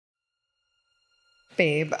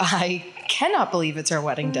Babe, I cannot believe it's our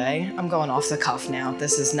wedding day. I'm going off the cuff now.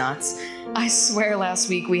 This is nuts. I swear last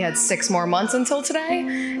week we had 6 more months until today,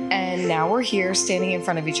 and now we're here standing in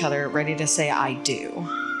front of each other ready to say I do.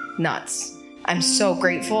 Nuts. I'm so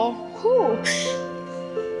grateful. Whew.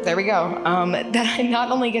 There we go. That I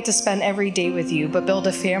not only get to spend every day with you, but build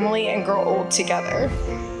a family and grow old together.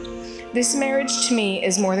 This marriage to me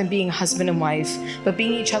is more than being husband and wife, but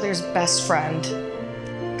being each other's best friend.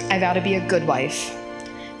 I vow to be a good wife,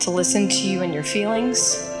 to listen to you and your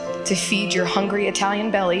feelings, to feed your hungry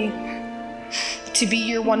Italian belly, to be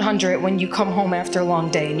your 100 when you come home after a long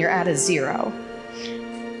day and you're at a 0.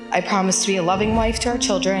 I promise to be a loving wife to our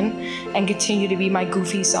children and continue to be my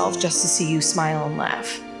goofy self just to see you smile and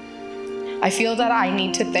laugh. I feel that I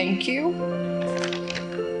need to thank you.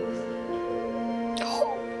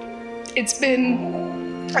 It's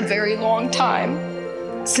been a very long time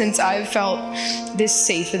since I've felt this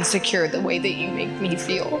safe and secure the way that you make me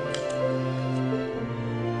feel.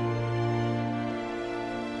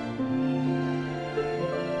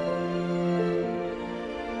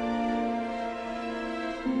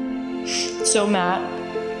 So Matt,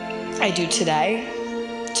 I do today,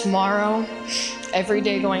 tomorrow, every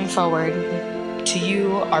day going forward, to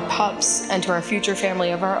you, our pups, and to our future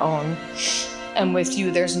family of our own. And with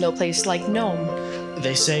you, there's no place like Nome.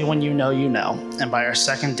 They say when you know, and by our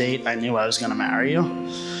second date, I knew I was gonna marry you.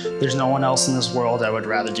 There's no one else in this world I would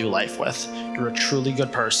rather do life with. You're a truly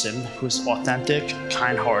good person who is authentic,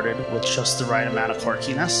 kind-hearted, with just the right amount of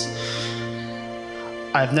quirkiness.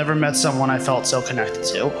 I've never met someone I felt so connected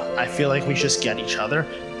to. I feel like we just get each other,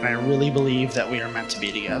 and I really believe that we are meant to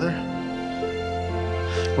be together.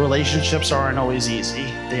 Relationships aren't always easy.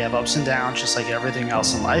 They have ups and downs just like everything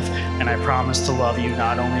else in life, and I promise to love you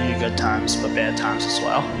not only in good times, but bad times as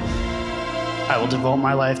well. I will devote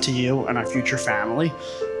my life to you and our future family,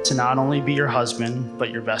 to not only be your husband, but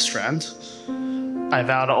your best friend. I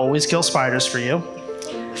vow to always kill spiders for you,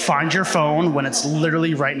 find your phone when it's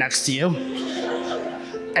literally right next to you,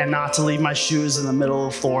 and not to leave my shoes in the middle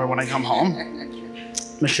of the floor when I come home.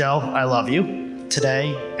 Michelle, I love you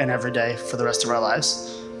today and every day for the rest of our lives.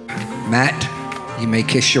 Matt, you may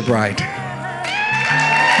kiss your bride.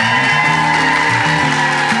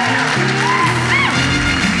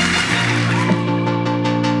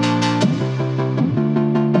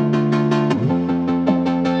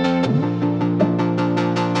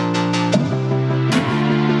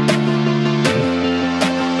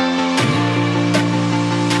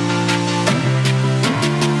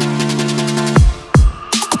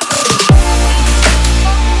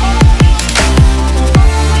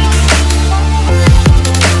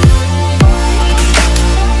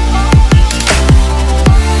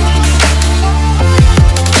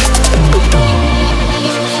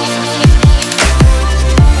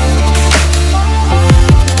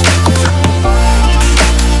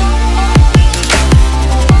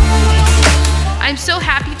 I'm so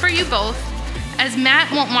happy for you both, as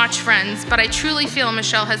Matt won't watch Friends, but I truly feel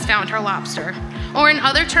Michelle has found her lobster. Or in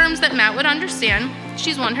other terms that Matt would understand,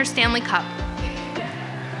 she's won her Stanley Cup.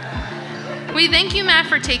 We thank you, Matt,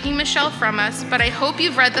 for taking Michelle from us, but I hope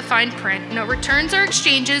you've read the fine print. No returns or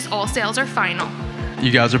exchanges, all sales are final.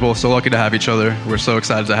 You guys are both so lucky to have each other. We're so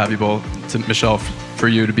excited to have you both, to Michelle, for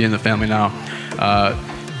you to be in the family now.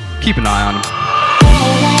 Keep an eye on them.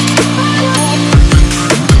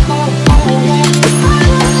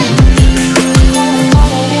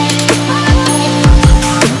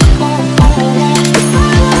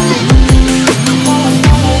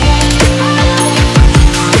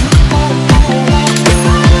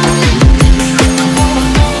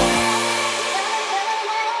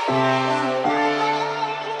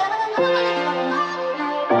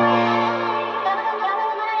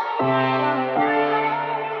 Bye.